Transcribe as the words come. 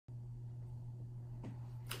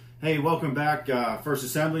Hey, welcome back, First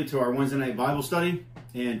Assembly, to our Wednesday night Bible study.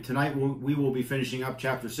 And tonight we will be finishing up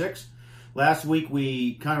chapter 6. Last week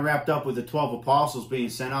we kind of wrapped up with the 12 apostles being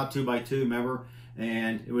sent out two by two, remember?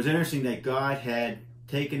 And it was interesting that God had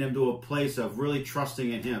taken them to a place of really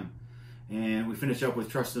trusting in Him. And we finished up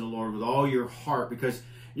with trust in the Lord with all your heart, because,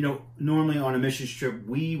 you know, normally on a mission trip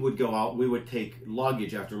we would go out, we would take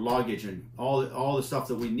luggage after luggage and all the stuff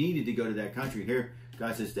that we needed to go to that country. Here,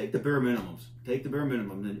 God says, take the bare minimums. Take the bare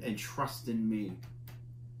minimum and trust in me.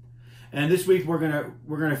 And this week we're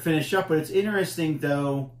gonna finish up, but it's interesting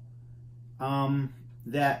though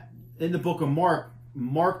that in the book of Mark,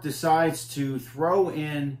 Mark decides to throw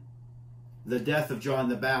in the death of John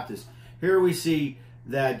the Baptist. Here we see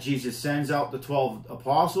that Jesus sends out the 12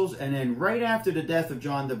 apostles, and then right after the death of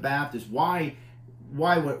John the Baptist, why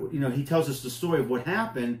what, you know, he tells us the story of what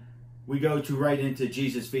happened. We go to right into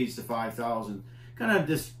Jesus feeds the 5,000. Kind of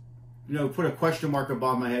just, you know, put a question mark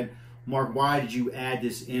above my head. Mark, why did you add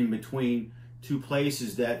this in between two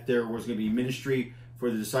places that there was going to be ministry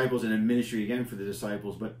for the disciples and then ministry again for the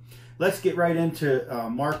disciples? But let's get right into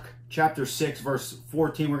Mark chapter 6, verse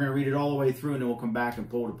 14. We're going to read it all the way through, and then we'll come back and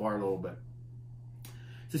pull it apart a little bit.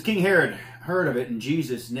 It says, King Herod heard of it, and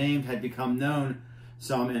Jesus' name had become known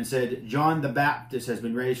some, and said, John the Baptist has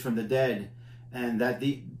been raised from the dead, and that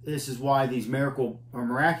this is why these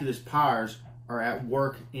miraculous powers are at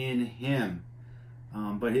work in him.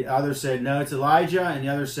 But others said, no, it's Elijah. And the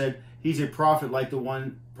others said, he's a prophet like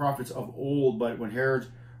the prophets of old. But when Herod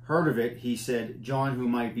heard of it, he said, John,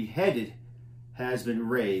 whom I beheaded, has been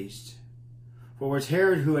raised. For it was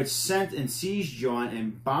Herod who had sent and seized John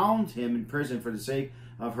and bound him in prison for the sake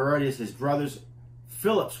of Herodias, his brother's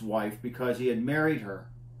Philip's wife, because he had married her.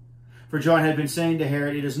 For John had been saying to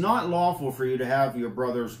Herod, it is not lawful for you to have your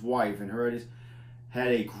brother's wife. And Herodias had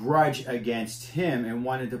a grudge against him and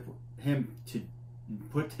wanted to put him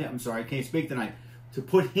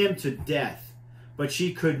to death. But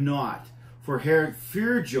she could not, for Herod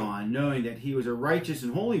feared John, knowing that he was a righteous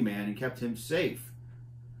and holy man, and kept him safe.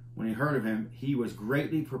 When he heard of him, he was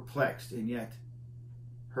greatly perplexed, and yet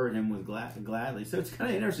heard him with gladly. So it's kind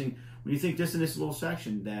of interesting when you think just in this little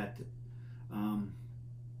section that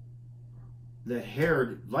that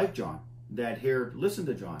Herod liked John, that Herod listened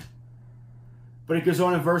to John. But it goes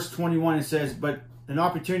on in verse 21, it says, but an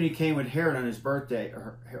opportunity came when Herod on his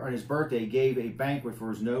birthday gave a banquet for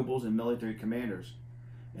his nobles and military commanders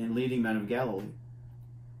and leading men of Galilee.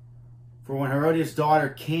 For when Herodias' daughter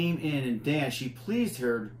came in and danced, she pleased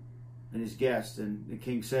Herod and his guests. And the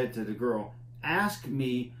king said to the girl, ask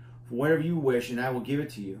me for whatever you wish, and I will give it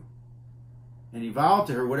to you. And he vowed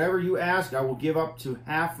to her, whatever you ask, I will give up to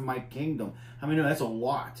half of my kingdom. I mean, no, that's a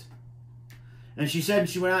lot. And she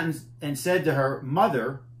went out and said to her,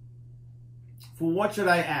 Mother, for what should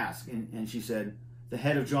I ask? And she said, the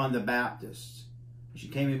head of John the Baptist. And she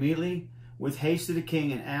came immediately with haste to the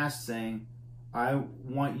king and asked, saying, I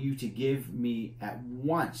want you to give me at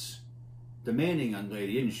once, demanding, young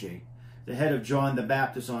lady, didn't she, the head of John the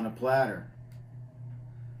Baptist on a platter.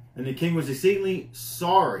 And the king was exceedingly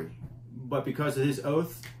sorry, but because of his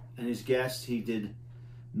oath and his guest, he did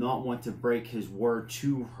not want to break his word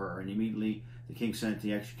to her. And immediately the king sent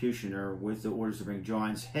the executioner with the orders to bring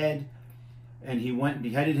John's head. And he went and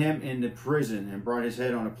beheaded him in the prison and brought his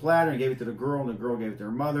head on a platter and gave it to the girl, and the girl gave it to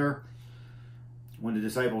her mother. When the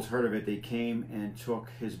disciples heard of it, they came and took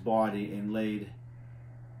his body and laid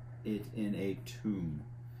it in a tomb.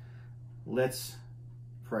 Let's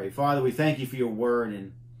pray. Father, we thank you for your word,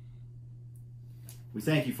 and we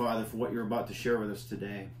thank you, Father, for what you're about to share with us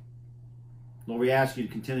today. Lord, we ask you to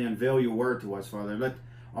continue to unveil your word to us, Father. Let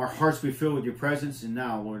our hearts be filled with your presence, and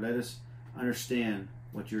now, Lord, let us understand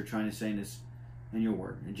what you're trying to say in your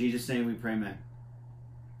word. In Jesus' name we pray, amen.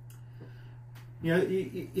 You know,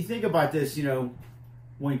 you think about this, you know,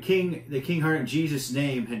 when the king heard Jesus'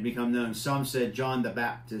 name had become known, some said John the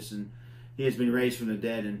Baptist, and he has been raised from the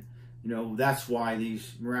dead, and, you know, that's why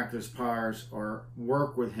these miraculous powers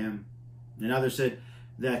work with him. And others said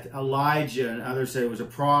that Elijah, and others said it was a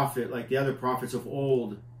prophet like the other prophets of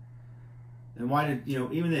old. And why did, you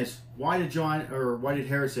know, even this, why did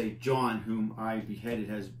Herod say, John, whom I beheaded,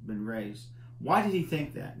 has been raised? Why did he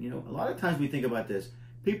think that? You know, a lot of times we think about this.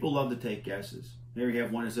 People love to take guesses. There you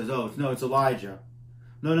have one that says, oh, no, it's Elijah.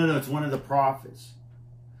 No, it's one of the prophets.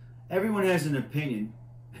 Everyone has an opinion.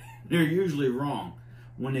 They're usually wrong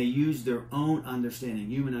when they use their own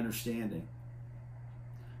understanding, human understanding.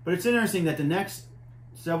 But it's interesting that the next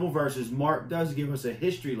several verses, Mark does give us a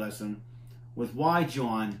history lesson with why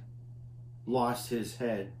John lost his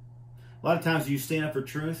head. A lot of times when you stand up for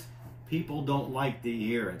truth, people don't like to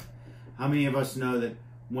hear it. How many of us know that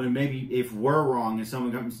when maybe if we're wrong and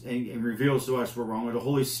someone comes and reveals to us we're wrong, or the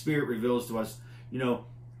Holy Spirit reveals to us,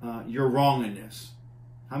 you're wrong in this.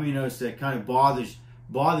 How many notice that kind of bothers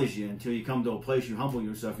you until you come to a place you humble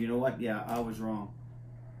yourself? You know what? Yeah, I was wrong.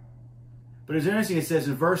 But it's interesting, it says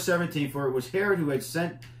in verse 17, for it was Herod who had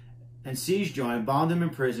sent and seized John and bound him in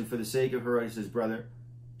prison for the sake of Herodias, his brother,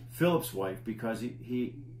 Philip's wife, because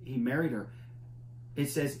he married her. It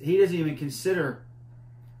says he doesn't even consider,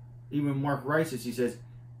 even Mark writes this, he says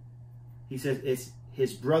it's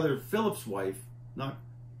his brother Philip's wife, not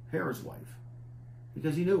Herod's wife,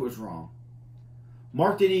 because he knew it was wrong.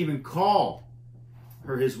 Mark didn't even call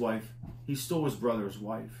her his wife. He stole his brother's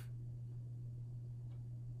wife.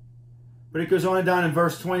 But it goes on down in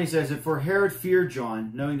verse 20, it says that for Herod feared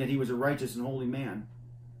John, knowing that he was a righteous and holy man,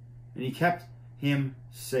 and he kept him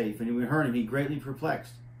safe. And when he heard him, he greatly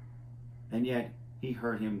perplexed, and yet he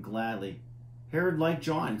heard him gladly. Herod liked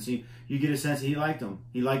John. See, you get a sense that he liked him.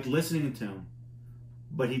 He liked listening to him,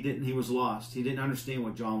 but he didn't. He was lost. He didn't understand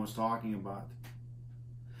what John was talking about.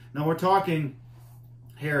 Now we're talking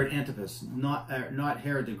Herod Antipas, not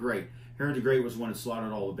Herod the Great. Herod the Great was the one that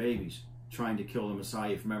slaughtered all the babies, trying to kill the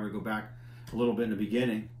Messiah. If you remember, go back a little bit in the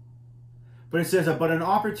beginning. But it says, but an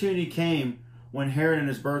opportunity came when Herod on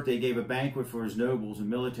his birthday gave a banquet for his nobles and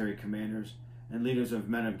military commanders and leaders of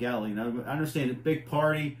men of Galilee. Now, I understand a big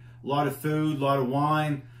party, a lot of food, a lot of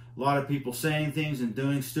wine, a lot of people saying things and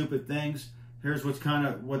doing stupid things. Here's what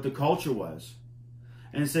the culture was.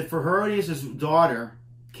 And it said, for Herodias' daughter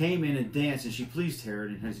came in and danced, and she pleased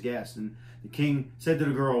Herod and his guests. And the king said to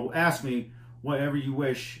the girl, ask me whatever you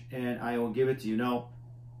wish, and I will give it to you. Now,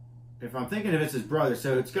 if I'm thinking of it's his brother,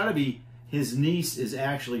 so it's got to be his niece is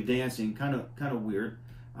actually dancing. Kind of weird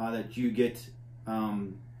that you get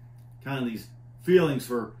kind of these feelings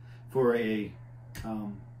for a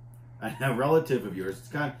relative of yours. It's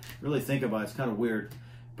kind of, really think about it, it's kind of weird.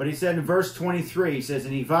 But he said in verse 23, he says,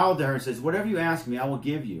 and he vowed to her and says, whatever you ask me, I will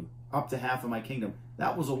give you up to half of my kingdom.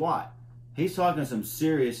 That was a lot. He's talking some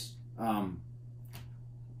serious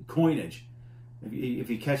coinage, if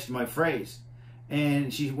you catch my phrase.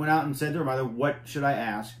 And she went out and said to her mother, what should I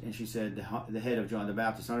ask? And she said, the head of John the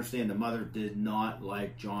Baptist. Understand, the mother did not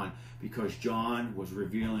like John because John was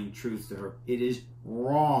revealing truth to her. It is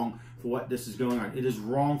wrong for what this is going on. It is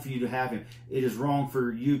wrong for you to have him. It is wrong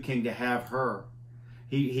for you, king, to have her.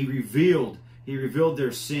 He revealed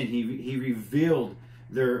their sin. He revealed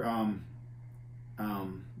their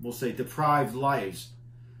we'll say deprived lives.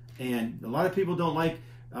 And a lot of people don't like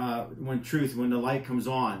when the light comes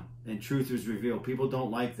on and truth is revealed. People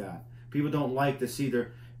don't like that. People don't like to see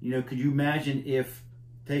their, could you imagine if,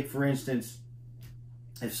 take for instance,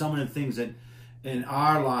 if some of the things that in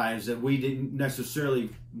our lives that we didn't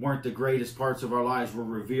necessarily weren't the greatest parts of our lives were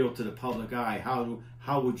revealed to the public eye,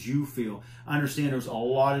 how would you feel? I understand there's a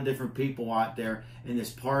lot of different people out there in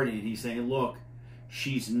this party, and he's saying, look,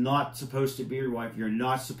 she's not supposed to be your wife. You're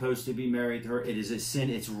not supposed to be married to her. It is a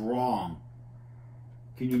sin. It's wrong.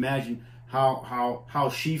 Can you imagine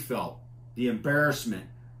how she felt? The embarrassment,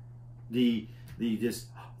 the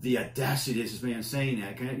audacity of this man saying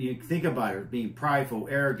that. Can you think about her being prideful,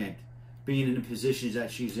 arrogant, being in the positions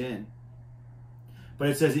that she's in? But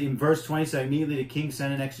it says in verse 27, immediately the king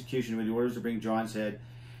sent an executioner with the orders to bring John's head,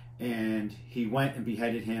 and he went and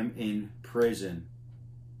beheaded him in prison.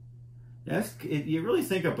 You really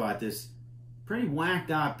think about this. Pretty whacked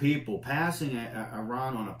out people passing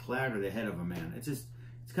around on a platter the head of a man. It's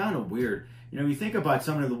kind of weird. You think about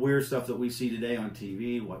some of the weird stuff that we see today on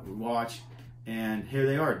TV, what we watch, and here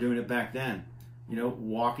they are doing it back then.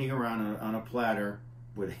 Walking around on a platter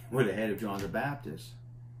with the head of John the Baptist.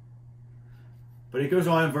 But it goes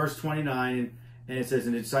on in verse 29, and it says,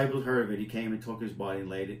 and the disciples heard of it. He came and took his body and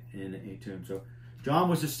laid it in a tomb. So John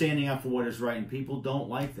was just standing up for what is right, and people don't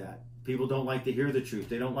like that. People don't like to hear the truth.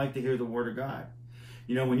 They don't like to hear the Word of God.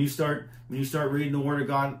 When you start reading the Word of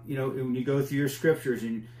God, when you go through your scriptures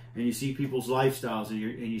and you see people's lifestyles and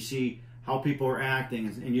you see how people are acting,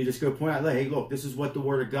 and you just go point out, hey, look, this is what the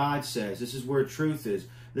Word of God says. This is where truth is.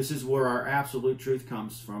 This is where our absolute truth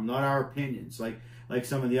comes from, not our opinions. Like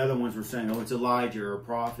some of the other ones were saying, oh, it's Elijah or a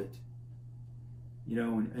prophet.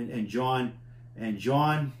 And John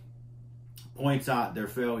points out their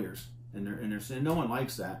failures and their sin. No one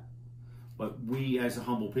likes that. But we, as a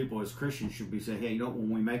humble people, as Christians, should be saying, hey, when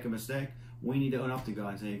we make a mistake, we need to own up to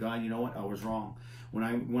God and say, God, you know what? I was wrong. When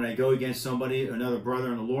I go against somebody, another brother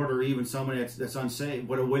in the Lord, or even somebody that's unsaved,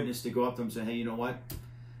 what a witness to go up to them and say, hey, you know what?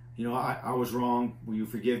 I was wrong. Will you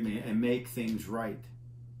forgive me? And make things right.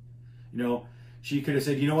 She could have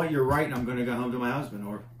said, you know what, you're right, and I'm going to go home to my husband.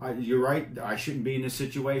 Or, you're right, I shouldn't be in this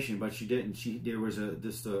situation. But she didn't. There was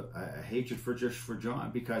just a hatred for John,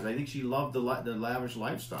 because I think she loved the lavish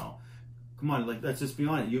lifestyle. Come on, let's just be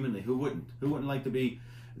honest. Humanly, who wouldn't? Who wouldn't like to be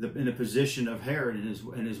in the position of Herod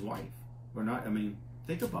and his wife? Or not? I mean,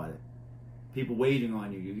 think about it. People waiting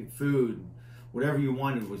on you. You get food. Whatever you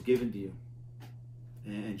wanted was given to you.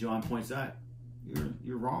 And John points out,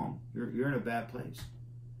 you're wrong. You're in a bad place.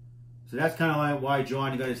 So that's kind of why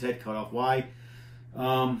John got his head cut off. Why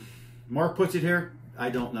Mark puts it here, I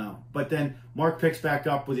don't know. But then Mark picks back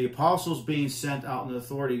up with the apostles being sent out in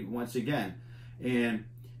authority once again. And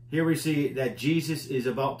here we see that Jesus is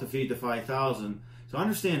about to feed the 5,000. So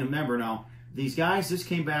understand, remember now, these guys just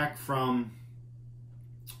came back from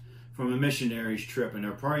a missionary's trip, and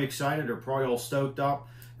they're probably excited. They're probably all stoked up.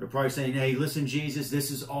 They're probably saying, hey, listen, Jesus,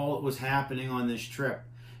 this is all that was happening on this trip.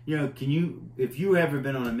 You know, if you ever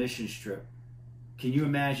been on a missions trip, can you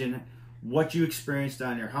imagine what you experienced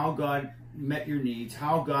down there? How God met your needs,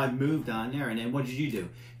 how God moved down there, and then what did you do?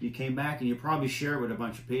 You came back and you probably shared with a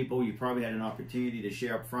bunch of people. You probably had an opportunity to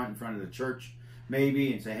share up front in front of the church,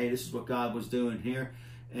 maybe, and say, hey, this is what God was doing here.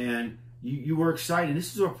 And you were excited.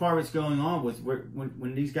 This is what part of what's going on with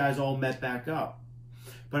when these guys all met back up.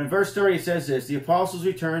 But in verse 30 it says this, the apostles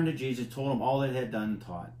returned to Jesus, told him all they had done and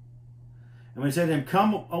taught. And when he said to them,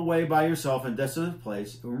 come away by yourself in a desolate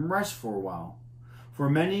place and rest for a while. For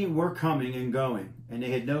many were coming and going, and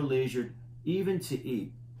they had no leisure even to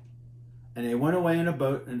eat. And they went away in a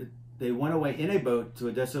boat, to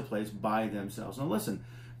a desolate place by themselves. Now listen,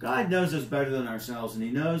 God knows us better than ourselves, and he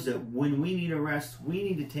knows that when we need a rest, we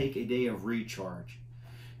need to take a day of recharge.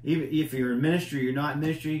 Even if you're in ministry, you're not in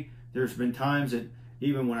ministry, there's been times that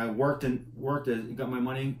even when I got my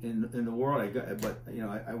money in the world,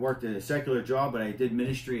 I worked at a secular job, but I did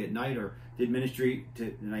ministry at night, or did ministry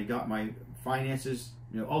and I got my finances,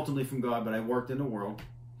 ultimately from God, but I worked in the world.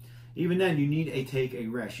 Even then, you need to take a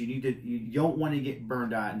rest. You don't want to get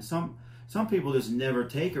burned out, and some people just never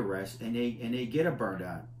take a rest, and they get a burned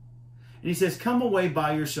out. And he says, come away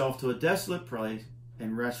by yourself to a desolate place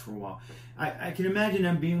and rest for a while. I can imagine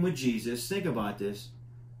them being with Jesus. Think about this.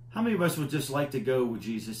 How many of us would just like to go with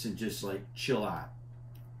Jesus and just like chill out?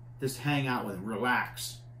 Just hang out with him,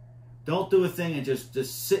 relax. Don't do a thing and just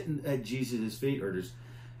sit at Jesus' feet, or just,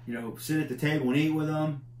 sit at the table and eat with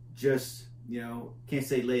him. Just, can't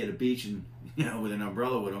say lay at a beach and, with an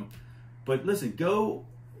umbrella with him. But listen, go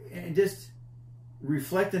and just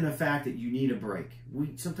reflect on the fact that you need a break.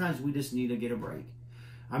 Sometimes we just need to get a break.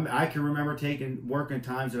 I can remember working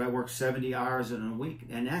times that I worked 70 hours in a week,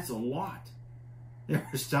 and that's a lot.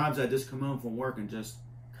 There's times I just come home from work and just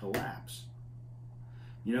collapse,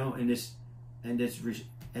 and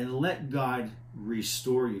let God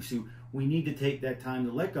restore you. See, we need to take that time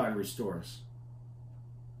to let God restore us.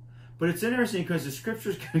 But it's interesting because the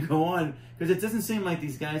scriptures can go on, because it doesn't seem like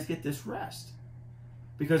these guys get this rest.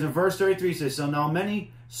 Because in verse 33 it says, so now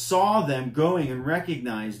many saw them going and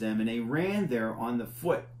recognized them, and they ran there on the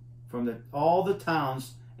foot from all the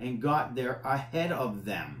towns and got there ahead of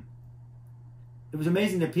them. It was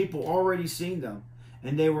amazing that people already seen them,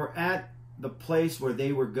 and they were at the place where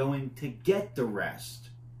they were going to get the rest.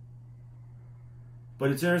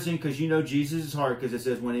 But it's interesting because Jesus' heart, because it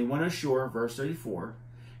says when he went ashore, verse 34,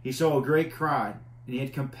 he saw a great crowd, and he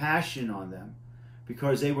had compassion on them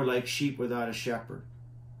because they were like sheep without a shepherd.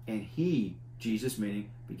 And he, Jesus meaning,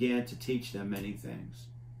 began to teach them many things.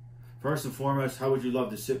 First and foremost, how would you love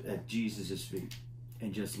to sit at Jesus' feet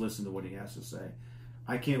and just listen to what he has to say?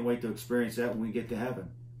 I can't wait to experience that when we get to heaven.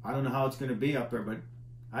 I don't know how it's going to be up there, but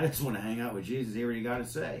I just want to hang out with Jesus, hear what he got to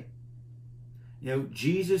say.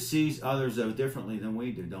 Jesus sees others, though, differently than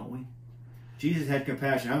we do, don't we? Jesus had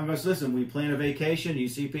compassion. How many of us, listen, we plan a vacation, you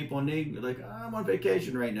see people in need, you're like, I'm on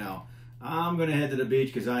vacation right now. I'm going to head to the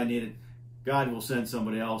beach because I need it. God will send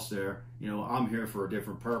somebody else there. I'm here for a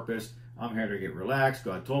different purpose. I'm here to get relaxed.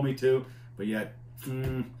 God told me to, but yet,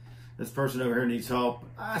 this person over here needs help.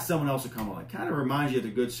 Someone else will come along. It kind of reminds you of the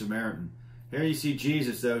Good Samaritan. Here you see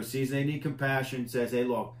Jesus, though, sees they need compassion, says, hey,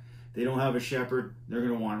 look, they don't have a shepherd. They're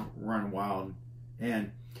going to want to run wild.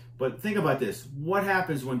 But think about this. What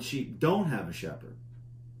happens when sheep don't have a shepherd?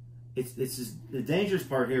 The dangerous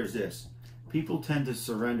part here is this. People tend to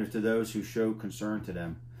surrender to those who show concern to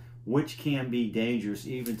them, which can be dangerous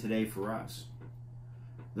even today for us.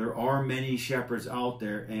 There are many shepherds out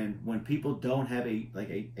there, and when people don't have a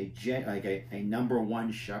number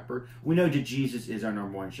one shepherd, we know that Jesus is our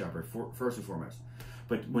number one shepherd, first and foremost.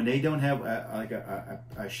 But when they don't have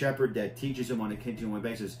a shepherd that teaches them on a continual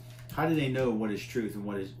basis, how do they know what is truth and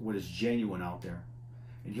what is genuine out there?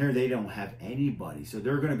 And here they don't have anybody, so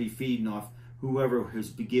they're going to be feeding off whoever has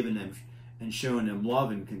been given them and shown them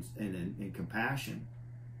love and compassion.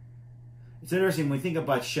 It's interesting when we think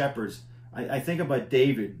about shepherds. I think about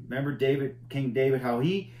David. Remember David, King David, how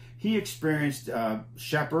he experienced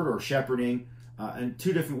shepherd or shepherding in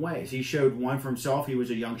two different ways. He showed one for himself. He was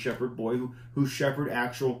a young shepherd boy who shepherded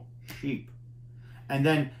actual sheep. And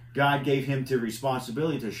then God gave him the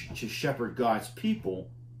responsibility to shepherd God's people.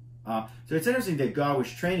 So it's interesting that God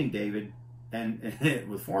was training David and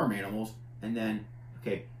with farm animals, and then,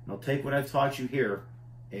 okay, I'll take what I've taught you here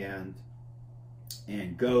and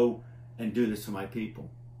go and do this to my people.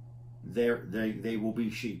 They will be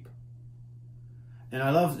sheep. And I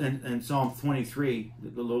love in Psalm 23,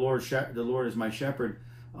 the Lord is my shepherd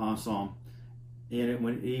psalm.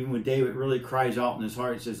 And even when David really cries out in his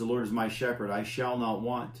heart, it says, "The Lord is my shepherd; I shall not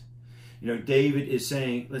want." You know, David is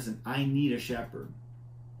saying, "Listen, I need a shepherd,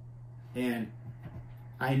 and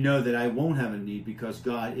I know that I won't have a need because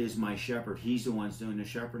God is my shepherd. He's the one doing the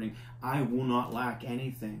shepherding. I will not lack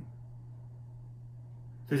anything."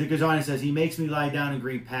 Because it goes on and says, "He makes me lie down in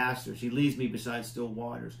green pastures. He leads me beside still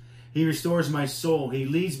waters. He restores my soul. He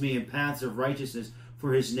leads me in paths of righteousness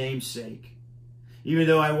for his name's sake. Even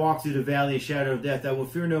though I walk through the valley of shadow of death, I will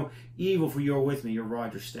fear no evil, for you are with me. Your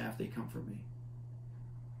rod, your staff, they comfort me.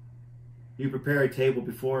 You prepare a table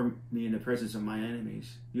before me in the presence of my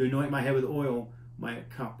enemies. You anoint my head with oil. My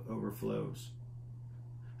cup overflows.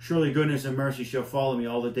 Surely goodness and mercy shall follow me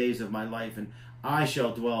all the days of my life, and I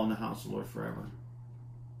shall dwell in the house of the Lord forever."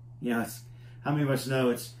 You know, how many of us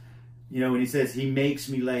know it's, you know, when he says he makes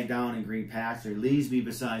me lay down in green pasture, leads me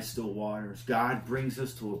beside still waters. God brings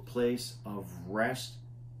us to a place of rest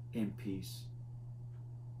and peace.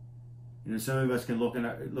 You know, some of us can look in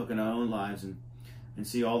our own lives and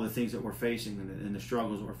see all the things that we're facing and the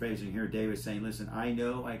struggles that we're facing. Here David's saying, listen, I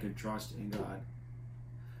know I can trust in God.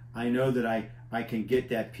 I know that I can get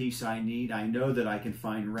that peace I need. I know that I can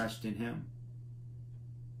find rest in him.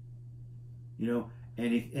 You know,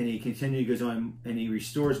 and he continually goes on, and he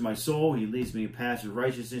restores my soul. He leads me in paths of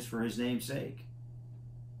righteousness for his name's sake.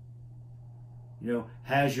 You know,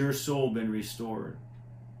 has your soul been restored?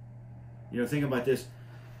 You know, think about this.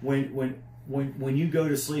 When you go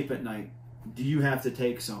to sleep at night, do you have to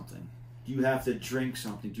take something? Do you have to drink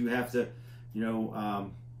something? Do you have to, a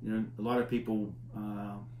lot of people,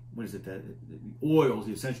 what is it, the oils,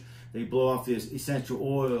 the essential, they blow off the essential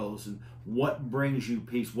oils, and what brings you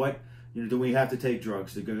peace? What, do we have to take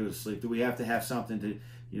drugs to go to sleep? Do we have to have something to,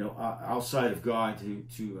 outside of God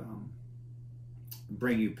to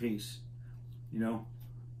bring you peace? You know,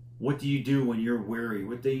 what do you do when you're weary?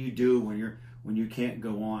 What do you do when you can't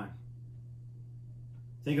go on?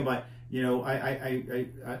 Think about,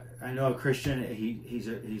 I know a Christian. He's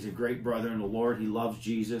a great brother in the Lord. He loves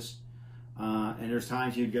Jesus, and there's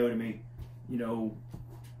times he'd go to me,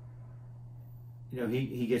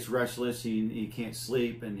 he gets restless. He can't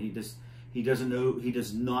sleep, and he does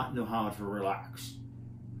not know how to relax.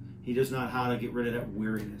 He does not know how to get rid of that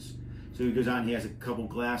weariness. So he goes on. He has a couple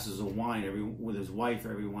glasses of wine with his wife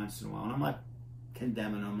every once in a while. And I'm not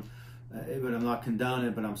condemning him, but I'm not condoning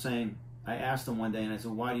it. But I'm saying, I asked him one day, and I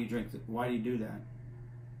said, "Why do you drink? Why do you do that?"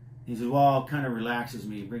 He said, "Well, it kind of relaxes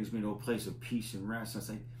me. It brings me to a place of peace and rest." I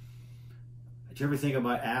say, "Did you ever think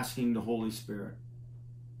about asking the Holy Spirit?"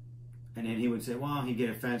 And then he would say, "Well," he'd get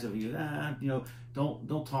offensive. He goes,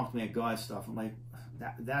 don't talk to me at God stuff." I'm like,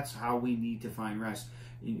 that's how we need to find rest.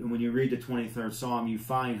 When you read the 23rd Psalm, you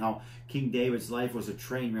find how King David's life was a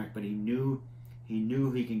train wreck, but he knew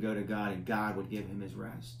he can go to God, and God would give him his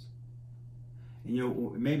rest.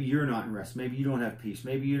 And maybe you're not in rest. Maybe you don't have peace.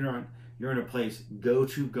 Maybe you're in a place. Go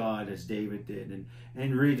to God as David did,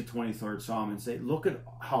 and read the 23rd Psalm and say, look at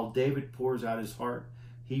how David pours out his heart.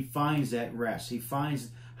 He finds that rest. He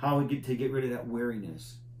finds how to get rid of that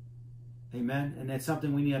weariness. Amen. And that's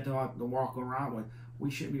something we need to walk around with. We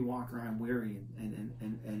shouldn't be walking around weary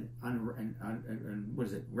and what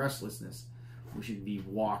is it? Restlessness. We should be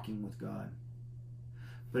walking with God.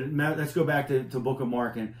 But let's go back to the book of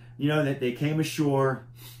Mark, and that they came ashore,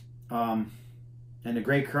 and the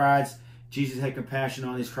great crowds. Jesus had compassion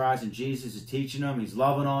on these crowds, and Jesus is teaching them. He's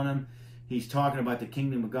loving on them. He's talking about the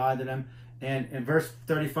kingdom of God to them. And in verse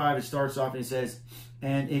 35, it starts off and it says,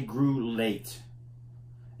 "And it grew late.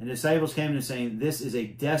 And the disciples came and saying, 'This is a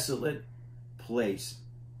desolate place,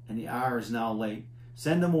 and the hour is now late.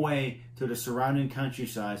 Send them away to the surrounding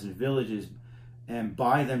countrysides and villages and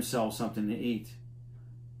buy themselves something to eat.'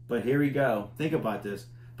 But here we go. Think about this.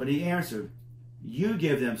 But he answered, 'You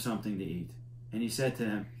give them something to eat.' And he said to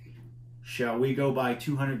them, 'Shall we go buy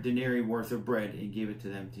 200 denarii worth of bread and give it to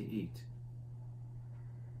them to eat?'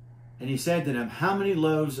 And he said to them, 'How many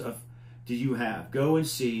loaves do you have? Go and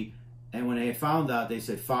see.' And when they found out, they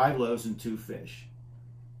said 5 loaves and 2 fish.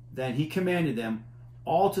 Then he commanded them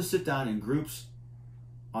all to sit down in groups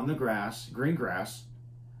on the grass, green grass.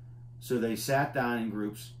 So they sat down in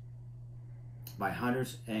groups by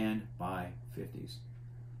hundreds and by 50s.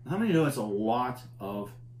 How many know it's a lot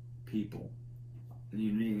of people and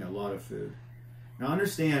you're needing a lot of food? Now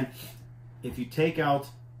understand, if you take out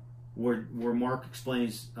where Mark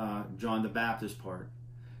explains John the Baptist part,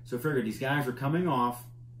 so figure these guys are coming off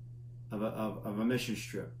of a mission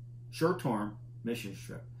trip, short-term mission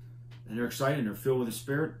trip, and they're excited and they're filled with the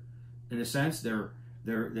Spirit. In a sense,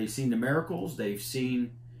 they've seen the miracles, they've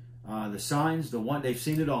seen the signs, they've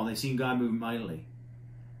seen it all. They've seen God move mightily.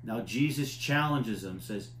 Now Jesus challenges them,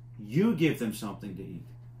 says, "You give them something to eat.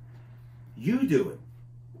 You do it."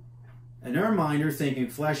 In their mind, they're thinking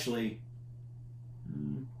fleshly.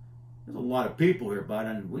 There's a lot of people here, bud,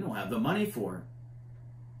 and we don't have the money for it.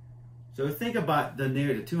 So think about the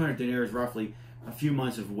 200 denarii is roughly a few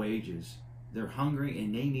months of wages. They're hungry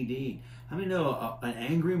and they need to eat. How many know an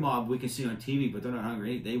angry mob we can see on TV, but they're not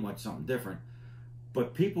hungry? They want something different.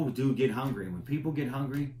 But people do get hungry. And when people get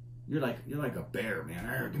hungry, you're like a bear,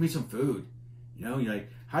 man. Give me some food. You know, you're like,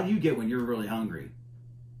 how do you get when you're really hungry?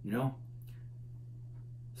 You know?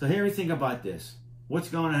 So here we think about this. What's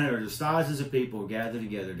going on here? There's thousands of people gathered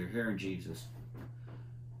together. They're hearing Jesus.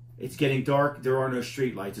 It's getting dark. There are no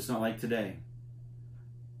street lights. It's not like today.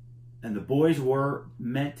 And the boys were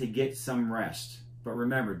meant to get some rest. But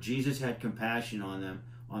remember, Jesus had compassion on them,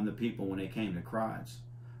 on the people when they came, the crowds.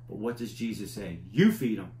 But what does Jesus say? You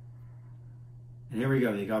feed them. And here we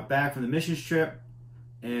go. They got back from the mission trip.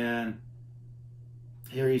 And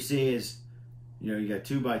here you see is, you got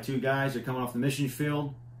 2 by 2 guys. They're coming off the mission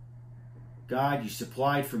field. God, you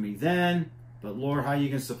supplied for me then. But Lord, how are you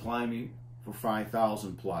going to supply me for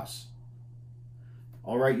 5,000 plus?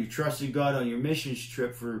 All right, you trusted God on your mission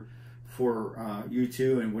trip for you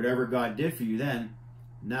two and whatever God did for you then.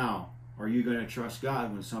 Now, are you going to trust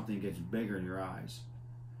God when something gets bigger in your eyes?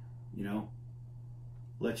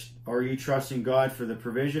 Are you trusting God for the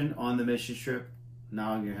provision on the mission trip?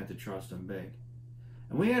 Now you're going to have to trust Him big.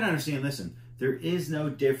 And we got to understand, listen, there is no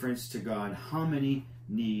difference to God how many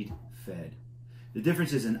need fed. The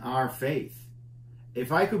difference is in our faith.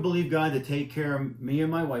 If I could believe God to take care of me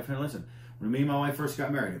and my wife, and listen, when me and my wife first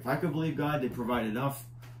got married, if I could believe God to provide enough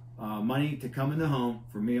money to come in the home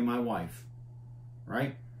for me and my wife,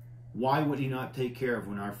 right? Why would He not take care of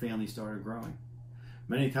when our family started growing?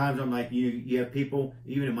 Many times I'm like, you have people,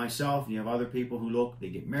 even in myself, you have other people who look, they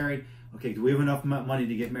get married. Okay, do we have enough money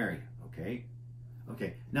to get married? Okay.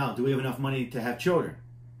 Now, do we have enough money to have children?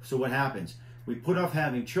 So what happens? We put off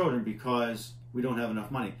having children because we don't have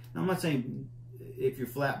enough money. Now, I'm not saying if you're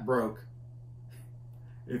flat broke,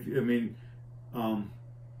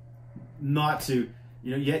 not to,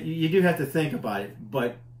 you do have to think about it.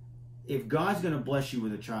 But if God's going to bless you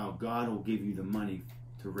with a child, God will give you the money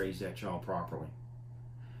to raise that child properly.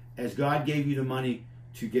 As God gave you the money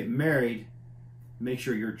to get married, make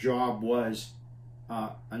sure your job was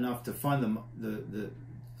enough to fund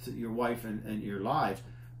your wife and your lives.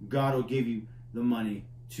 God will give you the money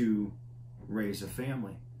to raise a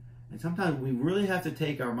family. And sometimes we really have to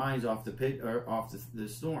take our minds off the pit or off the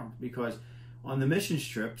storm, because on the mission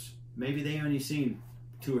trips, maybe they only seen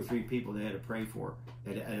 2 or 3 people they had to pray for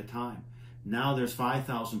at a time. Now there's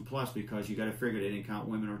 5,000 plus, because you got to figure they didn't count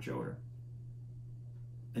women or children.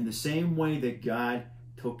 In the same way that God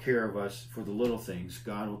took care of us for the little things,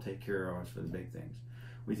 God will take care of us for the big things.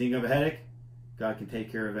 We think of a headache, God can take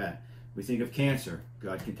care of that. We think of cancer,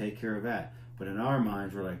 God can take care of that. But in our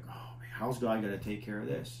minds, we're like, oh man, how's God going to take care of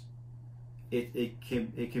this? It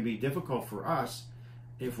can be difficult for us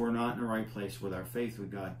if we're not in the right place with our faith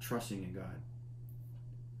with God, trusting in God.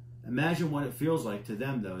 Imagine what it feels like to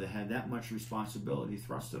them, though, that had that much responsibility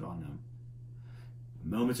thrusted on them.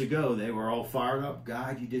 Moments ago, they were all fired up.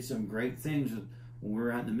 God, you did some great things when we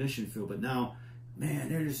were out in the mission field. But now, man,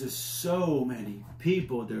 there's just so many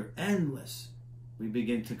people. They're endless. We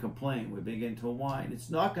begin to complain. We begin to whine. It's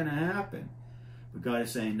not going to happen. But God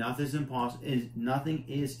is saying nothing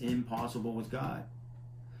is impossible with God.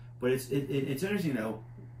 But it's interesting, though.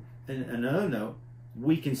 And another note,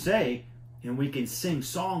 we can say, and we can sing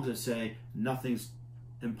songs that say nothing's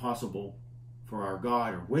impossible for our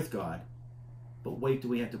God or with God. But wait, do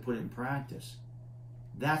we have to put it in practice?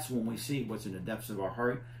 That's when we see what's in the depths of our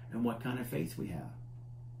heart and what kind of faith we have.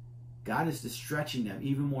 God is just stretching them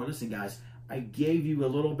even more. Listen, guys, I gave you a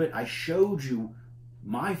little bit. I showed you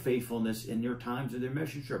my faithfulness in your times of their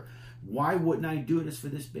mission trip. Why wouldn't I do this for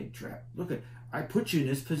this big trip? Look, I put you in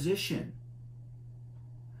this position.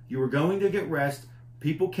 You were going to get rest.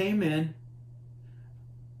 People came in.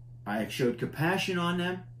 I showed compassion on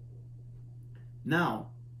them. Now,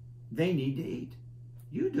 they need to eat.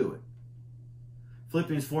 You do it.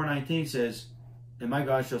 Philippians 4:19 says, and my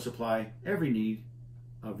God shall supply every need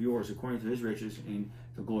of yours according to his riches in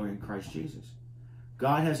the glory in Christ Jesus.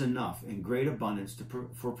 God has enough in great abundance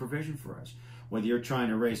for provision for us. Whether you're trying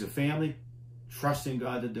to raise a family, trusting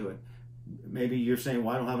God to do it. Maybe you're saying,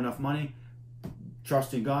 well, I don't have enough money.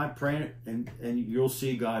 Trusting God, praying, and you'll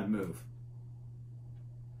see God move.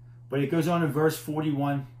 But it goes on in verse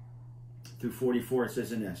 41 through 44. It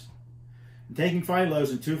says in this, and taking 5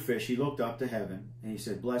 loaves and 2 fish, he looked up to heaven, and he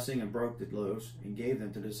said, blessing, and broke the loaves, and gave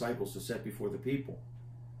them to the disciples to set before the people.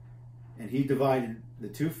 And he divided the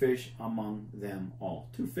 2 fish among them all.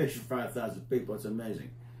 2 fish for 5,000 people. It's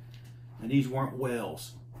amazing. And these weren't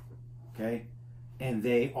whales. Okay? And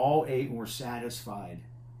they all ate and were satisfied.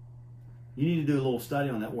 You need to do a little study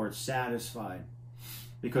on that word, satisfied.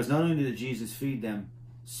 Because not only did Jesus feed them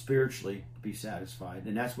spiritually be satisfied,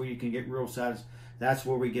 and that's where you can get real that's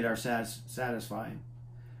where we get our satisfying.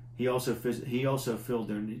 He also filled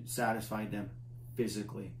them, satisfied them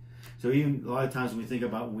physically. So even a lot of times when we think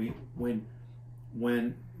about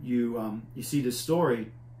when you see the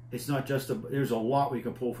story, it's not just there's a lot we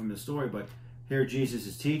can pull from the story, but here Jesus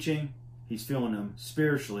is teaching, he's filling them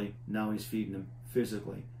spiritually, now he's feeding them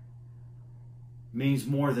physically. It means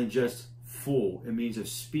more than just full. It means it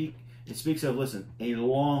speaks of, listen, a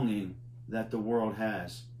longing that the world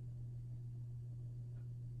has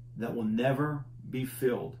that will never be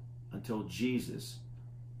filled until Jesus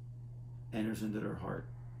enters into their heart.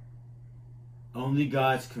 Only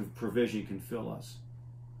God's provision can fill us.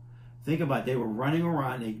 Think about it. They were running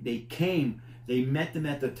around. They met them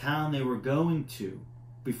at the town they were going to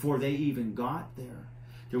before they even got there.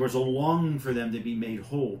 There was a longing for them to be made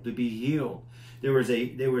whole, to be healed. There was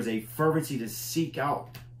a fervency to seek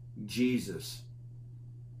out Jesus.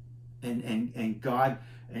 And God,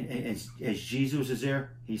 and as Jesus is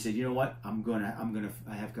there, he said, you know what?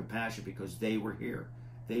 I have compassion because they were here.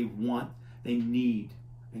 They need,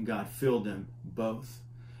 and God filled them both.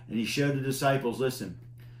 And he showed the disciples, listen,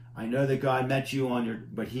 I know that God met you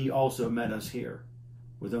but he also met us here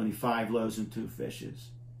with only 5 loaves and 2 fishes.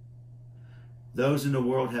 Those in the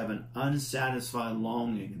world have an unsatisfied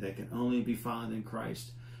longing that can only be found in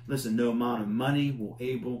Christ. Listen, no amount of money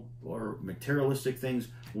or materialistic things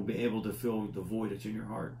will be able to fill the void that's in your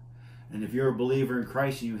heart. And if you're a believer in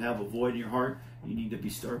Christ and you have a void in your heart, you need to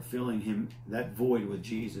start filling that void with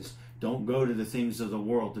Jesus. Don't go to the things of the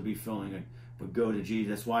world to be filling it, but go to Jesus.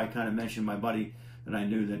 That's why I kind of mentioned my buddy that I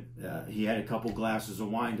knew that he had a couple glasses of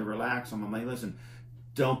wine to relax him. I'm like, listen,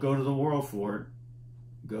 don't go to the world for it.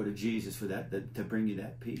 Go to Jesus for that to bring you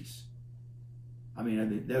that peace. I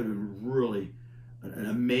mean, that would be really an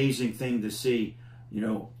amazing thing to see. You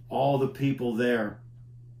know, all the people there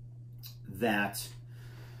that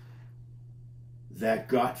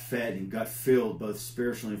got fed and got filled both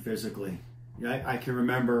spiritually and physically. You know, I can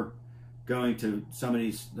remember going to some of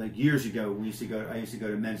these, like years ago, I used to go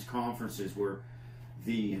to men's conferences where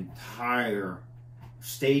the entire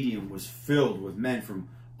stadium was filled with men from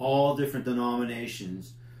all different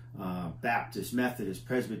denominations, Baptists, Methodists,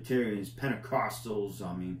 Presbyterians, Pentecostals,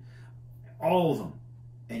 I mean, all of them.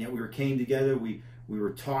 And yet we came together, we were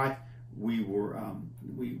taught, we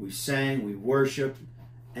sang, we worshiped,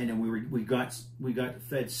 and then we got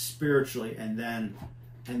fed spiritually, and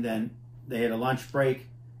then they had a lunch break,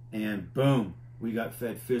 and boom, we got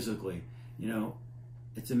fed physically. You know,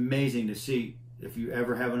 it's amazing to see. If you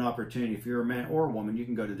ever have an opportunity, if you're a man or a woman, you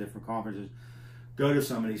can go to different conferences, go to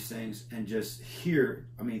some of these things and just hear,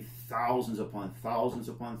 I mean, thousands upon thousands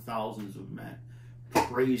upon thousands of men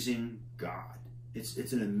praising God. It's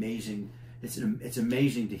amazing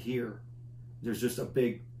to hear. There's just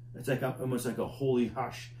it's like almost like a holy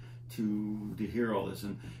hush to hear all this,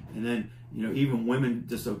 and then, you know, even women,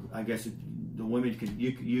 I guess the women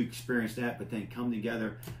you experience that, but then come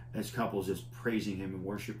together as couples just praising him and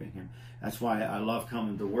worshiping him. That's why I love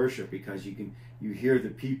coming to worship, because you hear the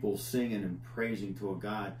people singing and praising to a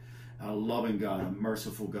God, a loving God, a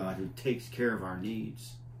merciful God who takes care of our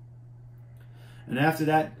needs. And after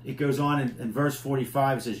that, it goes on in verse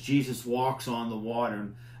 45. It says Jesus walks on the water.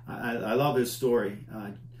 And I love this story.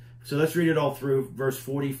 So let's read it all through verse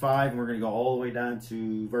 45, and we're going to go all the way down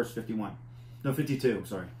to verse 52.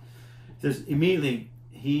 Sorry. It says, immediately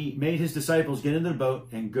he made his disciples get into the boat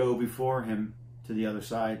and go before him to the other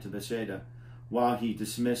side, to Bethsaida, while he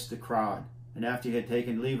dismissed the crowd. And after he had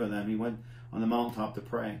taken leave of them, he went on the mountaintop to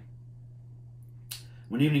pray.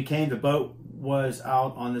 When evening came, the boat was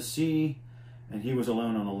out on the sea, and he was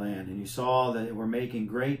alone on the land. And he saw that they were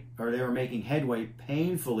making headway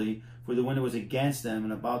painfully, for for the wind was against them.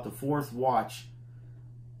 And about the fourth watch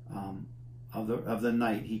of the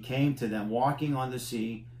night, he came to them walking on the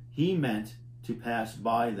sea. He meant to pass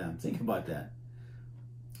by them. Think about that.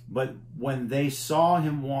 But when they saw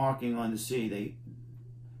him walking on the sea,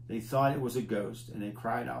 they thought it was a ghost, and they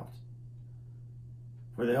cried out.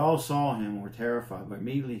 For they all saw him and were terrified. But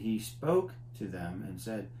immediately he spoke to them and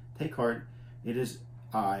said, "Take heart, it is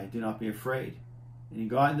I, do not be afraid." And he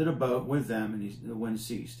got into the boat with them, and the wind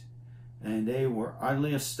ceased. And they were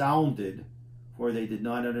utterly astounded, for they did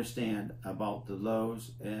not understand about the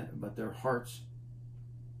loaves, but their hearts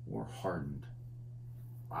were hardened.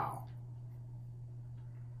 Wow.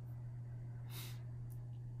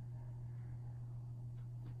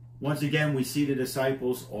 Once again, we see the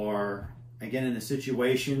disciples are, again, in a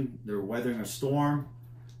situation. They're weathering a storm.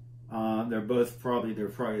 There's probably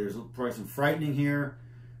some frightening here.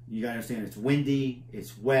 You gotta understand it's windy,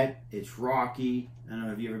 it's wet, it's rocky. I don't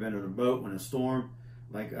know if you ever been on a boat when a storm,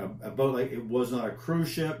 like a boat, like it was not a cruise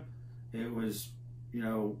ship. It was,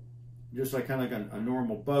 just like kind of like a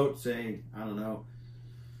normal boat, say, I don't know,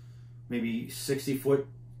 maybe 60 foot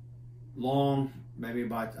long, maybe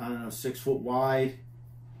about, 6 foot wide.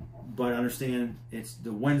 But understand, it's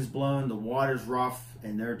the wind's blowing, the water's rough,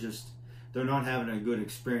 and they're not having a good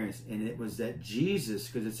experience. And it was that Jesus,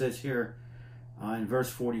 because it says here in verse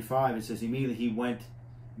 45, it says immediately he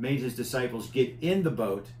made his disciples get in the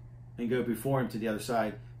boat and go before him to the other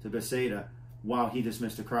side, to Bethsaida, while he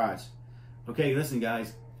dismissed the crowds. Okay, listen,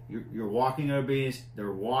 guys, you're walking in obedience.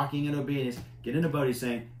 They're walking in obedience. Get in the boat. He's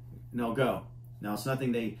saying, no, go. Now, it's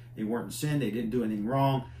nothing, they weren't in sin. They didn't do anything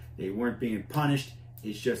wrong. They weren't being punished.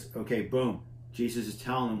 It's just, okay, boom. Jesus is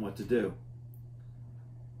telling them what to do.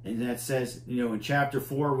 And that says, in chapter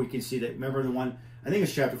 4, we can see that, remember the one, I think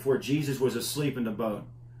it's chapter 4, Jesus was asleep in the boat.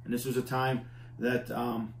 And this was a time that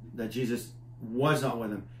that Jesus was not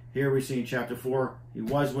with him. Here we see in chapter 4, he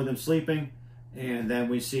was with him sleeping. And then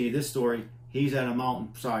we see this story, he's at a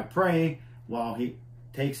mountainside praying while he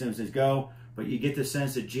takes him and says, go. But you get the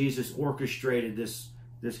sense that Jesus orchestrated this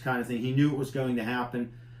kind of thing. He knew it was going to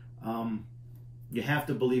happen. You have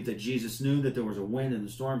to believe that Jesus knew that there was a wind and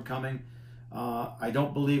a storm coming. I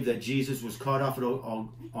don't believe that Jesus was caught off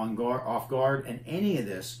guard in any of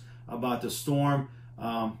this about the storm.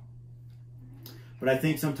 But I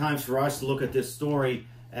think sometimes for us to look at this story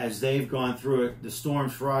as they've gone through it, the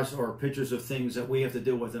storms for us are pictures of things that we have to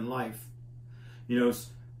deal with in life.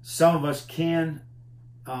 Some of us can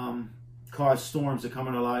cause storms to come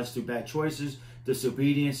in our lives through bad choices,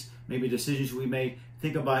 disobedience, maybe decisions we made.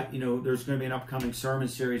 Think about, there's going to be an upcoming sermon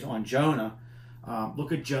series on Jonah.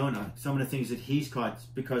 Look at Jonah, some of the things that he's caught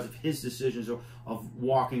because of his decisions of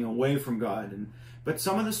walking away from God. But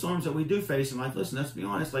some of the storms that we do face in life, listen, let's be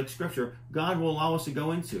honest, like Scripture, God will allow us to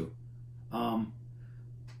go into.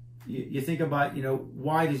 You think about,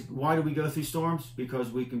 why do we go through storms? Because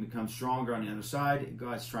we can become stronger on the other side.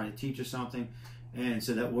 God's trying to teach us something, and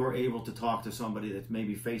so that we're able to talk to somebody that's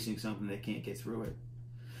maybe facing something that can't get through it.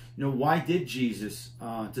 Why did Jesus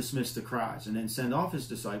dismiss the crowds and then send off his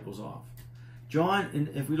disciples off? John, and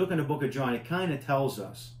if we look in the book of John, it kind of tells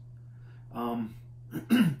us.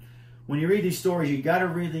 When you read these stories, you got to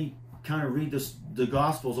really kind of read the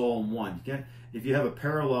Gospels all in one. If you have a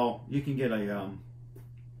parallel, you can get a, I don't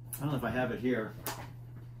know if I have it here.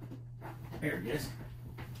 Here it is.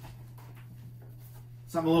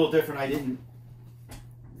 Something a little different I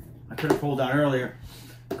could have pulled down earlier.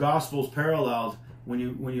 Gospels paralleled. When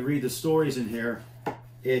you read the stories in here,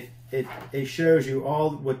 it shows you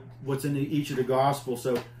all what's in each of the Gospels.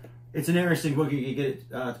 So it's an interesting book. You get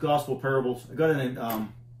Gospel parables. I got it in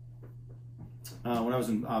when I was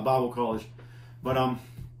in Bible college. But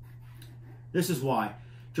this is why.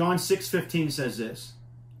 John 6:15 says this: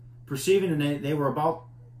 perceiving then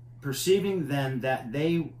that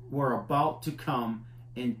they were about to come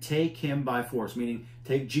and take him by force, meaning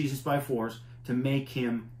take Jesus by force to make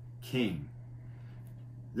him king.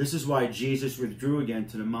 This is why Jesus withdrew again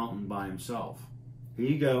to the mountain by himself. Here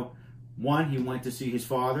you go. One, he went to see his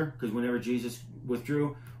Father, because whenever Jesus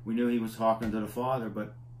withdrew, we knew he was talking to the Father,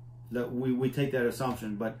 but that we take that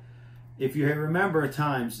assumption. But if you remember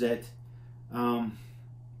times that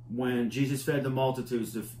when Jesus fed the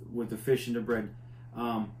multitudes with the fish and the bread,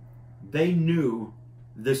 they knew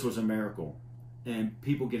this was a miracle, and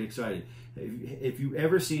people get excited. If you've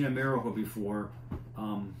ever seen a miracle before,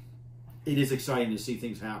 it is exciting to see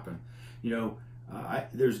things happen.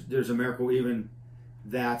 There's a miracle even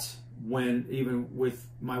with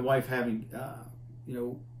my wife having,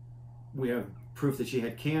 we have proof that she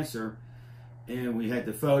had cancer, and we had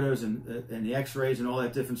the photos and the x-rays and all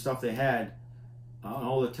that different stuff they had.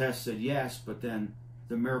 All the tests said yes, but then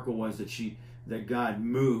the miracle was that God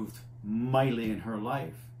moved mightily in her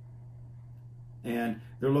life. And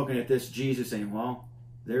they're looking at this Jesus saying, well,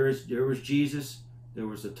 there was Jesus, there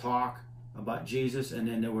was the talk about Jesus, and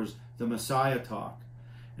then there was the Messiah talk.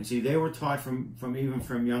 And see, they were taught from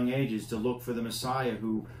young ages to look for the Messiah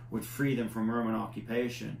who would free them from Roman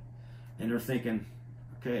occupation. And they're thinking,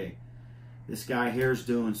 okay, this guy here is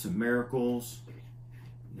doing some miracles.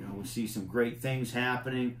 You know, we see some great things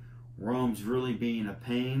happening. Rome's really being a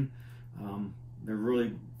pain. They're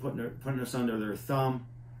really putting us under their thumb.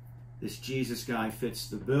 This Jesus guy fits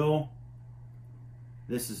the bill.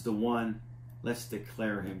 This is the one. Let's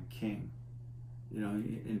declare him king. You know,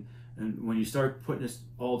 and when you start putting this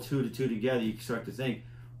all two to two together, you start to think,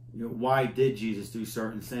 you know, why did Jesus do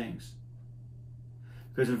certain things?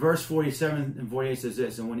 Because in verse 47 and 48 says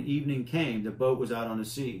this, and when evening came, the boat was out on the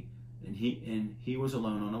sea, and he was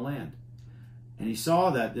alone on the land. And he saw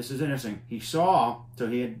that, this is interesting, he saw, so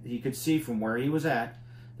he could see from where he was at,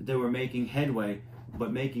 that they were making headway,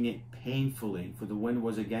 but making it painfully, for the wind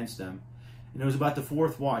was against them. And it was about the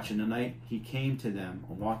fourth watch in the night he came to them,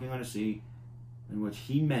 walking on the sea, in which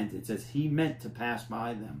it says he meant to pass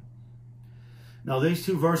by them. Now these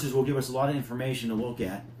two verses will give us a lot of information to look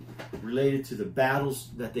at related to the battles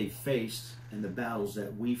that they faced and the battles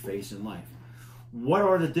that we face in life. What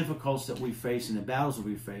are the difficulties that we face and the battles that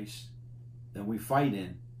we face, that we fight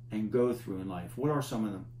in and go through in life? What are some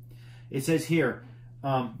of them? It says here,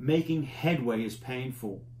 making headway is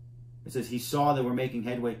painful. It says he saw they were making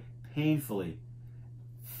headway painfully,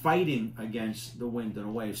 fighting against the wind and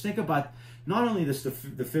the waves. Think about not only the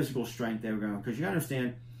physical strength they were going, because you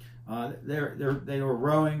understand, they were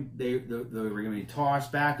rowing, they were going to be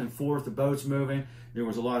tossed back and forth, the boat's moving. There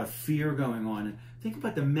was a lot of fear going on. And think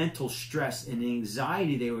about the mental stress and the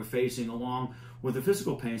anxiety they were facing, along with the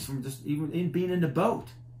physical pains from just even being in the boat.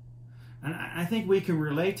 And I think we can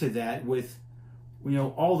relate to that with, you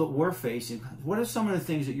know, all that we're facing. What are some of the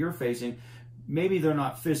things that you're facing? Maybe they're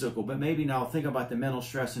not physical, but maybe now think about the mental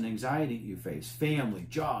stress and anxiety you face. Family,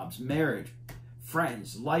 jobs, marriage,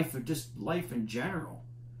 friends, life, just life in general.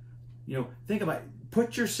 You know, think about it.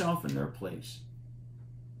 Put yourself in their place.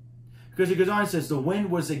 Because it goes on and says, the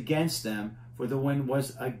wind was against them, for the wind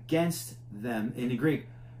was against them. In the Greek,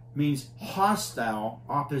 means hostile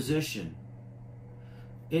opposition.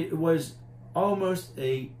 It was almost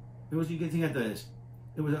you can think of this.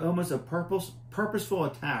 It was almost a purposeful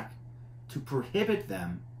attack to prohibit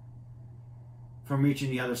them from reaching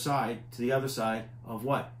the other side, to the other side of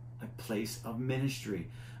what? A place of ministry.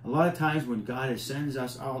 A lot of times when God sends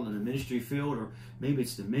us out in the ministry field, or maybe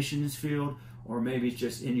it's the missions field, or maybe it's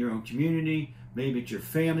just in your own community, maybe it's your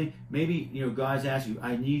family, maybe, you know, God's asking you,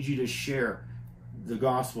 I need you to share the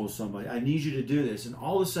gospel with somebody. I need you to do this. And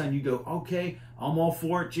all of a sudden you go, okay, I'm all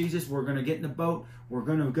for it, Jesus. We're going to get in the boat. We're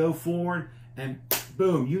going to go forward. And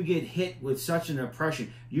boom, you get hit with such an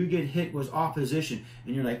oppression. You get hit with opposition.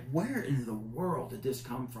 And you're like, where in the world did this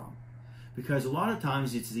come from? Because a lot of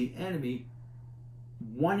times it's the enemy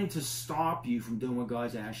wanting to stop you from doing what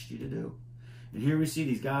God's asked you to do. And here we see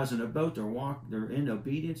these guys in a boat. They're in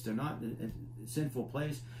obedience. They're not in a sinful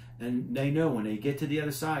place. And they know when they get to the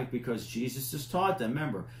other side, because Jesus has taught them.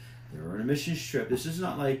 Remember, they were on a mission trip. This is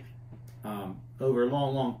not like over a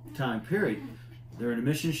long, long time period. They're in a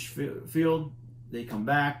mission field. They come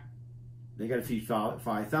back. They got to feed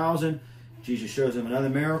 5,000. Jesus shows them another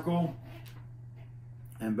miracle.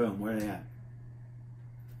 And boom, where are they at?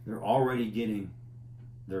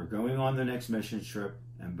 They're going on the next mission trip,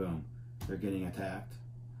 and boom, they're getting attacked.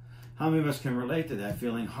 How many of us can relate to that,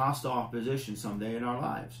 feeling hostile opposition someday in our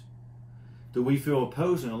lives? Do we feel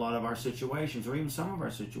opposed in a lot of our situations, or even some of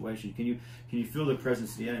our situations? Can you feel the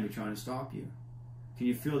presence of the enemy trying to stop you? Can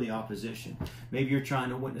you feel the opposition? Maybe you're trying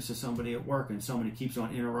to witness to somebody at work and somebody keeps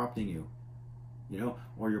on interrupting you, you know,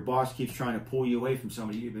 or your boss keeps trying to pull you away from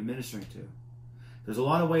somebody you've been ministering to. There's a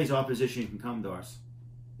lot of ways opposition can come to us.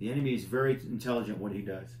 The enemy is very intelligent what he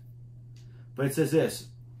does. But it says this,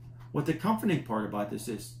 what the comforting part about this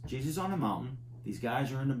is, Jesus on the mountain, these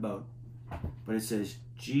guys are in the boat, but it says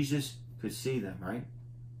Jesus could see them, right?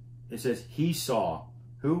 It says he saw,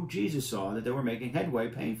 who? Jesus saw that they were making headway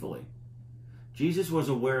painfully. Jesus was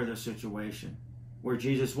aware of their situation. Where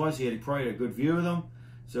Jesus was, he had probably a good view of them.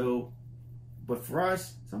 So, but for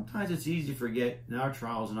us, sometimes it's easy to forget in our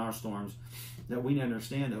trials and our storms that we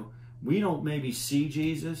understand, though. We don't maybe see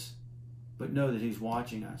Jesus, but know that he's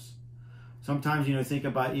watching us. Sometimes, you know, think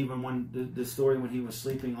about even when the story when he was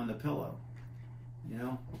sleeping on the pillow. You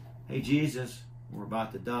know, hey, Jesus, we're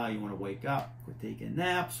about to die. You want to wake up? Quit taking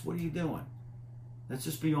naps. What are you doing? Let's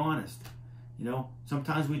just be honest. You know,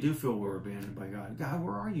 sometimes we do feel we're abandoned by God. God,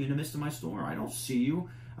 where are you in the midst of my storm? I don't see you.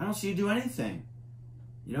 I don't see you do anything.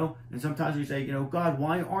 You know, and sometimes we say, you know, God,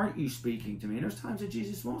 why aren't you speaking to me? And there's times that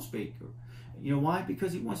Jesus won't speak. You know why?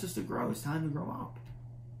 Because he wants us to grow. It's time to grow up.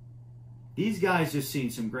 These guys just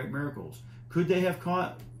seen some great miracles. Could they have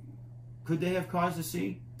caused the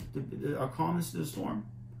sea, a calmness to the storm?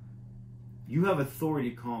 You have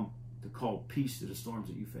authority to call peace to the storms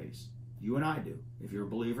that you face. You and I do. If you're a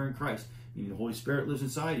believer in Christ, the Holy Spirit lives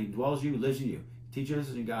inside you, dwells in you, lives in you, teaches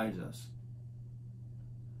us and guides us.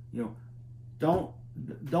 You know,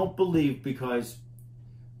 don't believe because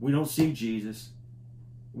we don't see Jesus,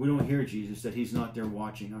 we don't hear Jesus, that he's not there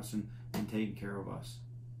watching us and taking care of us.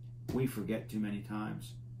 We forget too many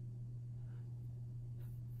times.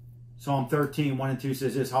 Psalm 13, 1 and 2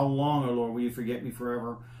 says this, how long, O Lord, will you forget me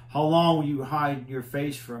forever? How long will you hide your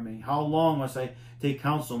face from me? How long must I take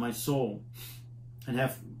counsel in my soul and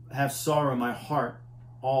have sorrow in my heart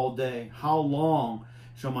all day? How long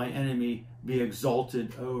shall my enemy be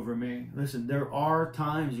exalted over me? Listen, there are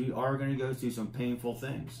times we are going to go through some painful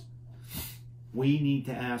things. We need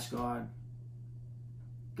to ask God,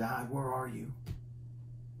 God, where are you?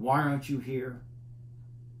 Why aren't you here?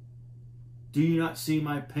 Do you not see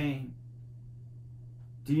my pain?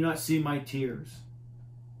 Do you not see my tears?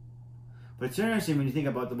 But it's interesting when you think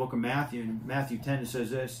about the book of Matthew. In Matthew 10, it says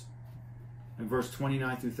this, in verse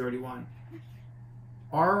 29 through 31.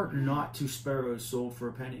 Are not 2 sparrows sold for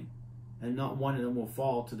a penny? And not one of them will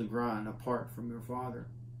fall to the ground apart from your Father.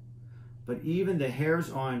 But even the hairs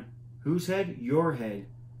on whose head? Your head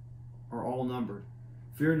are all numbered.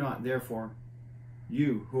 Fear not, therefore,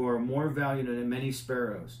 you who are more valuable than many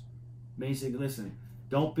sparrows. Basically, listen,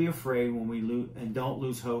 don't be afraid when we lose, and don't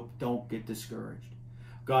lose hope. Don't get discouraged.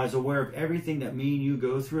 God is aware of everything that me and you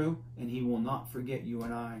go through, and he will not forget you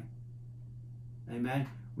and I. Amen?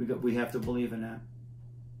 We have to believe in that.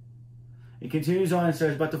 It continues on and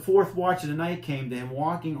says, but the fourth watch of the night came to him,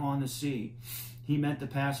 walking on the sea. He meant to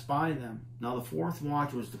pass by them. Now the fourth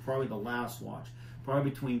watch was probably the last watch,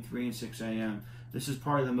 probably between 3 and 6 a.m. This is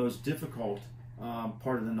probably the most difficult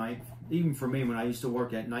part of the night, even for me when I used to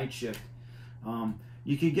work at night shift.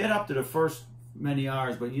 You could get up to the first many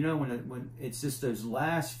hours, but you know when it's just those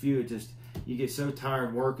last few, you get so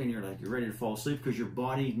tired working, you're ready to fall asleep because your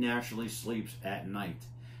body naturally sleeps at night.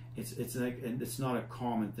 It's not a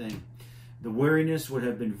common thing. The weariness would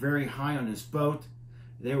have been very high on this boat.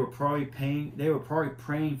 They were probably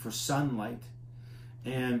praying for sunlight,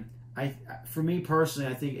 and for me personally,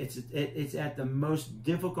 I think it's at the most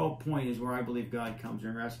difficult point is where I believe God comes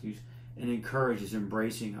and rescues and encourages,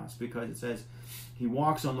 embracing us, because it says he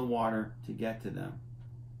walks on the water to get to them.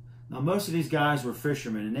 Now, most of these guys were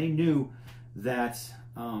fishermen, and they knew that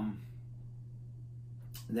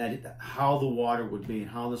how the water would be and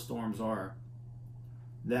how the storms are.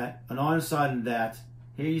 And on the side of that,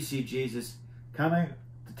 here you see Jesus coming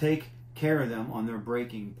to take care of them on their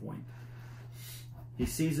breaking point. He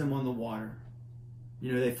sees them on the water.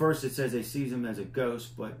 You know, it says they sees him as a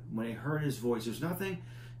ghost, but when they heard his voice, there's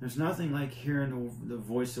nothing like hearing the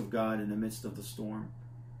voice of God in the midst of the storm.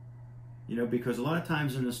 You know, because a lot of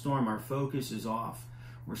times in the storm, our focus is off.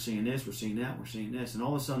 We're seeing this, we're seeing that, we're seeing this, and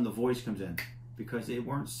all of a sudden the voice comes in because they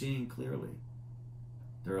weren't seeing clearly.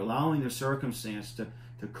 They're allowing the circumstance to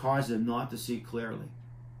cause them not to see clearly.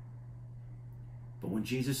 But when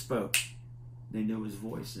Jesus spoke, they knew his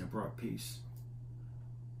voice, and it brought peace.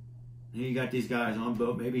 And you got these guys on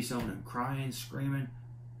boat, maybe some of them crying, screaming.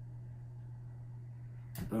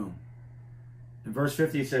 And boom. In verse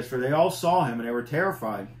 50 it says, for they all saw him and they were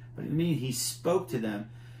terrified. But it means he spoke to them.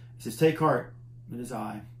 He says, take heart, it is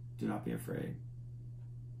I. Do not be afraid.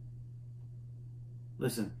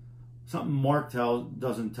 Listen, something Mark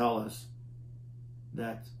doesn't tell us,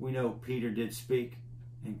 that we know Peter did speak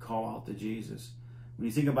and call out to Jesus. When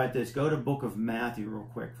you think about this, go to the book of Matthew real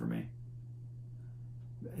quick for me.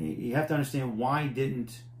 You have to understand why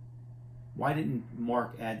didn't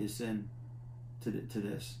Mark add this in to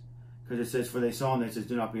this? Because it says, for they saw him, it says,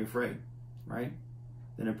 do not be afraid, right?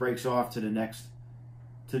 Then it breaks off to the next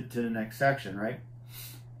section, right?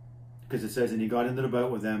 Because it says, and he got into the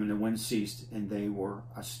boat with them, and the wind ceased, and they were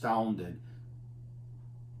astounded.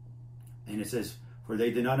 And it says, for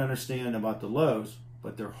they did not understand about the loaves,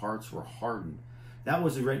 but their hearts were hardened. That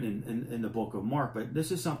was written in the book of Mark, but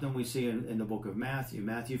this is something we see in the book of Matthew.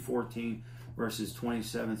 Matthew 14, verses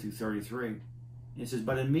 27 through 33. It says,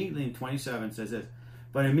 but immediately, in 27, it says this,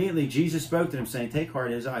 but immediately Jesus spoke to them, saying, take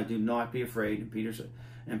heart, it is I, do not be afraid.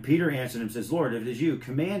 And Peter answered him, says, Lord, if it is you,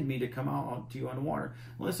 command me to come out to you on the water.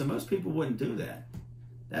 Well, listen, most people wouldn't do that.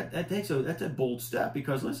 That's a bold step,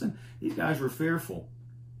 because listen, these guys were fearful.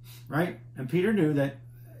 right? And Peter knew that.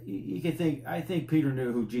 You can think, I think Peter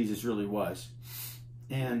knew who Jesus really was.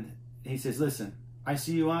 And he says, listen, I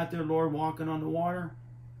see you out there, Lord, walking on the water.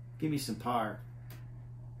 Give me some power.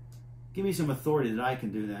 Give me some authority that I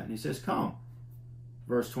can do that. And he says, come.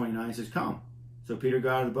 Verse 29 says, come. So Peter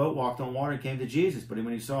got out of the boat, walked on water, and came to Jesus. But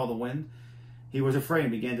when he saw the wind, he was afraid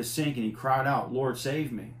and began to sink, and he cried out, Lord,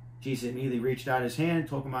 save me. Jesus immediately reached out his hand,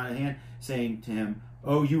 took him out of the hand, saying to him,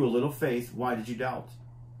 oh, you of little faith, why did you doubt?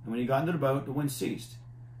 And when he got into the boat, the wind ceased.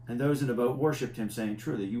 And those in the boat worshipped him, saying,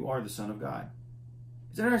 truly, you are the Son of God.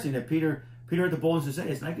 It's interesting that Peter had the boldness to say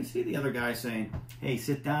this. And I can see the other guy saying, hey,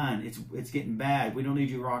 sit down. It's getting bad. We don't need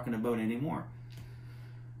you rocking the boat anymore.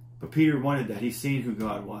 But Peter wanted that. He's seen who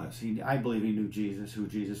God was. I believe he knew Jesus, who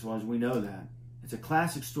Jesus was. We know that. It's a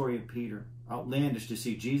classic story of Peter. Outlandish to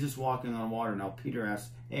see Jesus walking on water. Now Peter asks,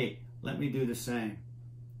 hey, let me do the same.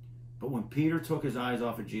 But when Peter took his eyes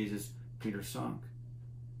off of Jesus, Peter sunk.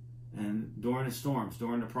 And during the storms,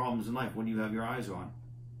 during the problems in life, what do you have your eyes on?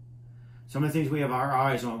 Some of the things we have our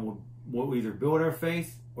eyes on will either build our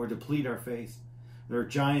faith or deplete our faith. There are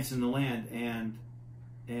giants in the land,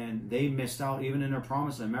 and they missed out even in their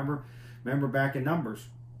promised land. Remember back in Numbers,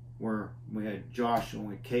 where we had Joshua and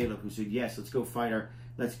we had Caleb who said, yes, let's go fight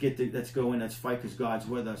let's go in, let's fight because God's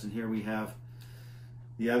with us. And here we have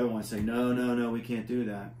the other one say, no, we can't do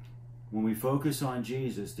that. When we focus on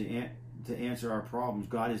Jesus to answer our problems,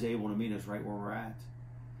 God is able to meet us right where we're at.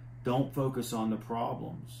 Don't focus on the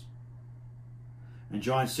problems. And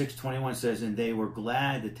John 6:21 says, and they were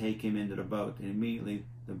glad to take him into the boat. And immediately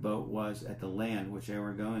the boat was at the land where they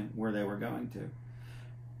were going to.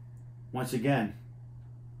 Once again,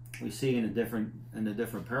 we see in the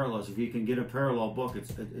different parallels. If you can get a parallel book,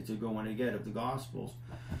 it's a good one to get of the Gospels.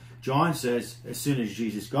 John says, as soon as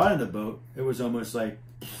Jesus got in the boat, it was almost like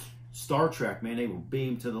Star Trek, man. They were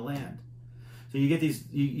beamed to the land. So you get these,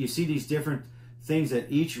 you see these different things that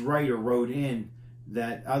each writer wrote in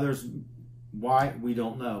that others, why, we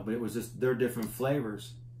don't know, but it was just their different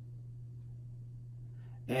flavors.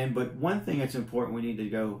 But one thing that's important, when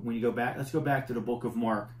you go back, let's go back to the book of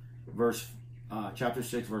Mark, chapter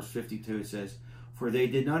 6, verse 52. It says, for they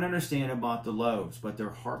did not understand about the loaves, but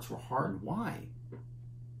their hearts were hardened. Why?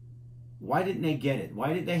 Why didn't they get it?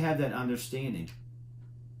 Why did they have that understanding?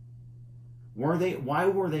 Why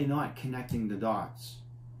were they not connecting the dots?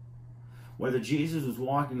 Whether Jesus was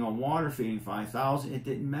walking on water feeding 5,000, it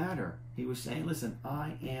didn't matter. He was saying, listen,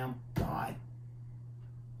 I am God.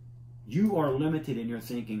 You are limited in your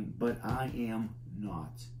thinking, but I am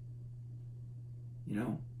not. You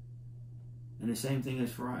know? And the same thing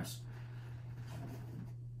is for us.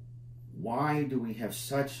 Why do we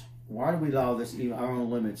allow this, even our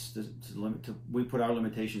own limits, we put our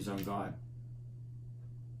limitations on God?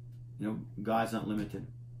 You know, God's not limited.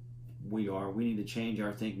 We are. We need to change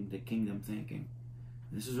our thinking to kingdom thinking.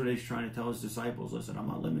 This is what he's trying to tell his disciples. Listen, I'm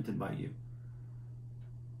not limited by you.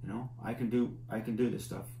 You know, I can do this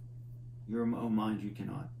stuff. Your own mind, you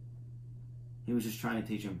cannot. He was just trying to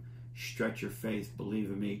teach them, stretch your faith, believe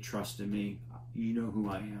in me, trust in me. You know who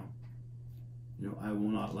I am. You know, I will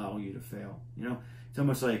not allow you to fail. You know, it's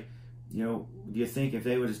almost like, you know, do you think if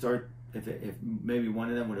they would have started, if maybe one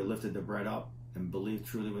of them would have lifted the bread up and believed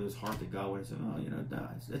truly with his heart that God would have said, oh, you know,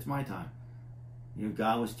 it's my time. You know,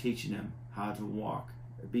 God was teaching them how to walk,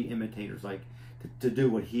 be imitators, like to do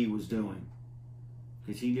what he was doing.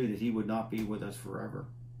 Because he knew that he would not be with us forever.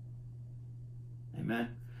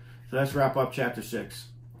 Amen. So let's wrap up chapter 6.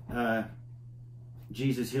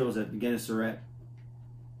 Jesus heals at the Gennesaret.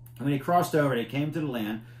 And when he crossed over, they came to the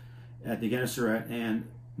land at the Gennesaret and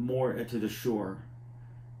more to the shore.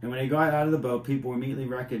 And when they got out of the boat, people immediately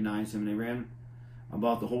recognized him, and they ran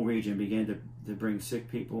about the whole region and began to bring sick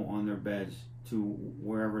people on their beds to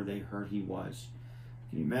wherever they heard he was.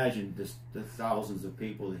 Can you imagine the thousands of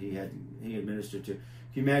people that he administered to? Can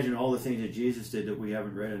you imagine all the things that Jesus did that we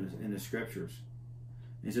haven't read in the scriptures?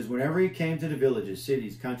 He says, whenever he came to the villages,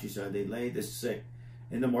 cities, countryside, they laid the sick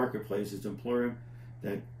in the marketplaces to implore him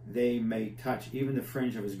that they may touch even the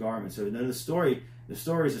fringe of his garment. So now the stories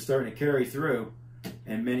are starting to carry through,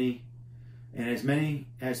 and as many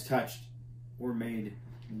as touched were made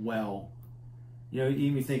well. You know,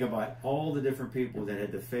 you even think about all the different people that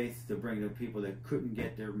had the faith to bring the people that couldn't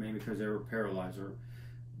get there, maybe because they were paralyzed or,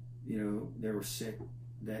 you know, they were sick,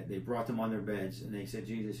 that they brought them on their beds and they said,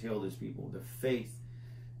 Jesus, heal these people. The faith,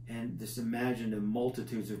 and just imagine the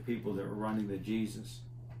multitudes of people that were running to Jesus.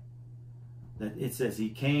 That it says he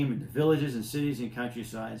came into villages and cities and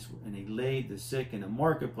countrysides, and he laid the sick in the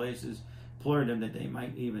marketplaces, implored them that they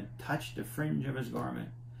might even touch the fringe of his garment.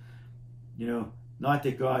 You know, not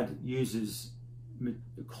that God uses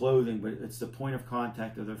clothing, but it's the point of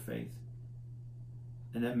contact of their faith.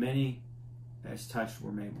 And that many, as touched,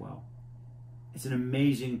 were made well. It's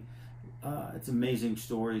amazing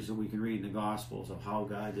stories that we can read in the Gospels of how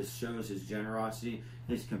God just shows His generosity,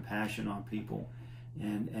 His compassion on people,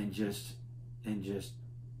 and just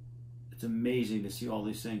it's amazing to see all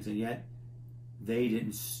these things, and yet the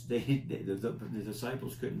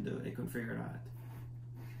disciples couldn't do it. They couldn't figure it out.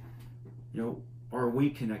 You know, are we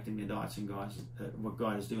connecting the dots in what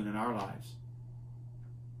God is doing in our lives?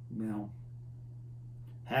 You know,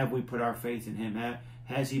 have we put our faith in Him?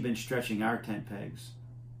 Has He been stretching our tent pegs?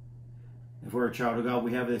 If we're a child of God,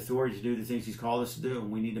 we have the authority to do the things He's called us to do,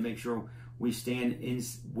 and we need to make sure we stand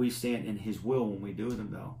in His will when we do them,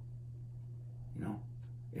 though. You know,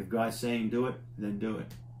 if God's saying do it, then do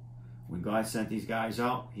it. When God sent these guys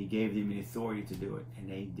out, He gave them the authority to do it, and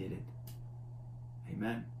they did it.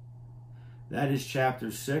 Amen. That is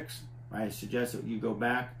chapter 6. I suggest that you go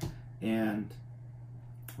back and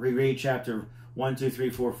reread chapter 1, 2, 3,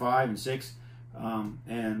 4, 5, and 6,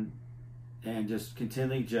 and just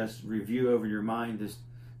continually just review over your mind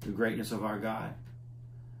the greatness of our God,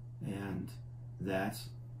 and that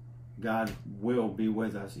God will be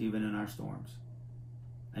with us even in our storms.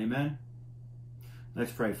 Amen.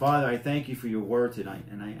 Let's pray. Father, I thank You for Your word tonight,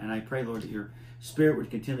 and I pray, Lord, that Your Spirit would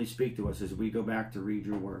continually speak to us as we go back to read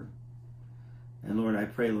Your word. And Lord, I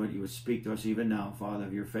pray, Lord, You would speak to us even now, Father,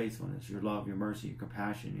 of Your faithfulness, Your love, Your mercy, Your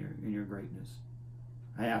compassion, and Your greatness.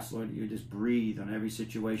 I ask, Lord, that You would just breathe on every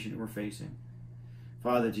situation that we're facing.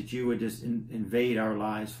 Father, that You would just invade our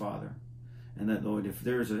lives, Father. And that, Lord, if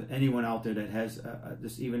there's anyone out there that has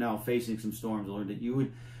just even now facing some storms, Lord, that You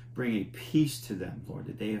would bring a peace to them, Lord,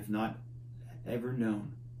 that they have not ever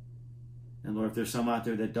known. And Lord, if there's some out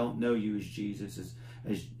there that don't know You as Jesus,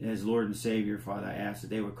 as Lord and Savior, Father, I ask that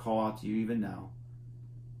they would call out to You even now,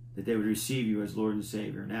 that they would receive You as Lord and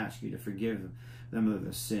Savior and ask You to forgive them of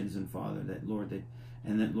the sins, and Father, that Lord,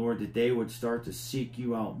 that they would start to seek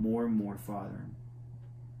You out more and more, Father,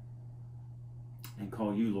 and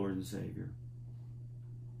call You Lord and Savior.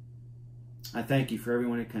 I thank You for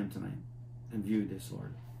everyone that came tonight and viewed this,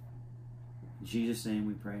 Lord. In Jesus' name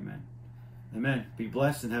we pray, amen. Amen. Be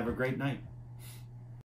blessed and have a great night.